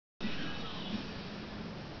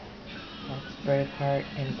Braveheart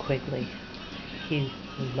and Quigley. He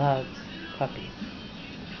loves puppies.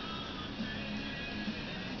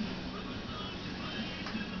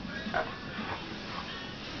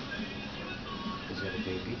 Is that a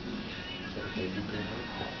baby? Is that a baby, Braveheart?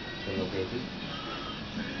 Is that a little baby?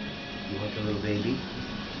 You want the little baby?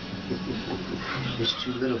 It's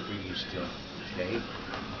too little for you still, okay?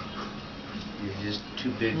 You're just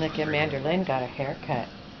too big. Look at Manderlyn got a haircut.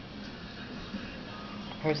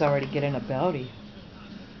 Hers already getting a belly.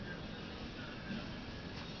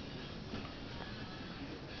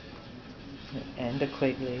 And a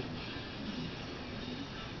Quigley.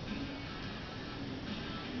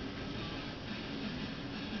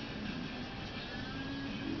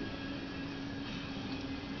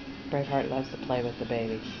 Braveheart loves to play with the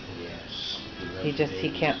babies. Yes. He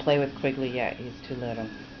can't play with Quigley yet. He's too little.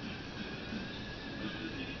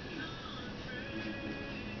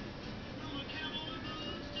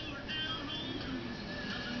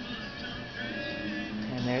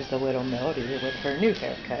 And there's the little Melody with her new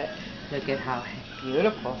haircut. Look at how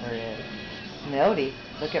beautiful her is. Melody,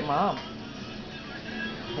 look at Mom.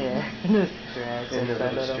 Yeah, the stretch. And the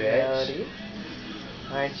little stretch. Melody.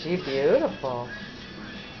 Aren't she beautiful?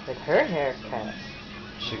 With her haircut.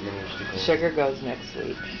 Sugar needs to go. Sugar goes next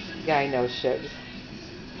week. Yeah, I know, Sugar.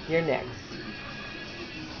 You're next.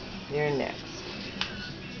 You're next.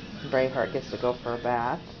 Braveheart gets to go for a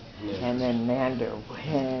bath. Yes. And then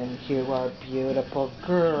Manderlyn, you are a beautiful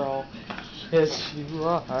girl. Yes, you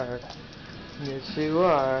are. Yes, you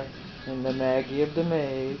are. And the Maggie of the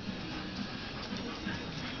Maze.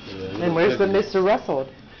 Yeah, And where's the Mr. Russell?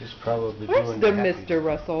 He's probably Where's doing the happy. Mr.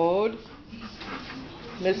 Russell?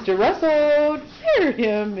 Mr. Russell, there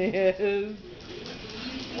him is.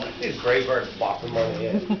 What is Braveheart flopping on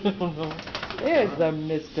the head? There's the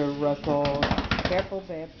Mr. Russell. Careful,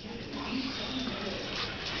 babe.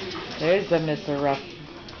 There's the Mr. Russell.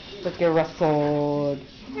 Look at Russell.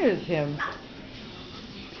 Here's him.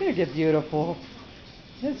 Look at beautiful.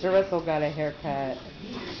 Mr. Russell got a haircut.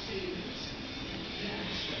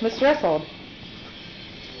 Mr. Russell.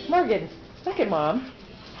 Morgan, look at Mom.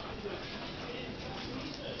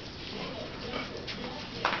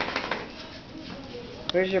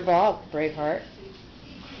 Where's your ball, Braveheart?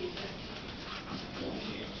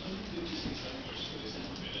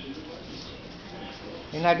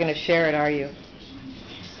 You're not going to share it, are you?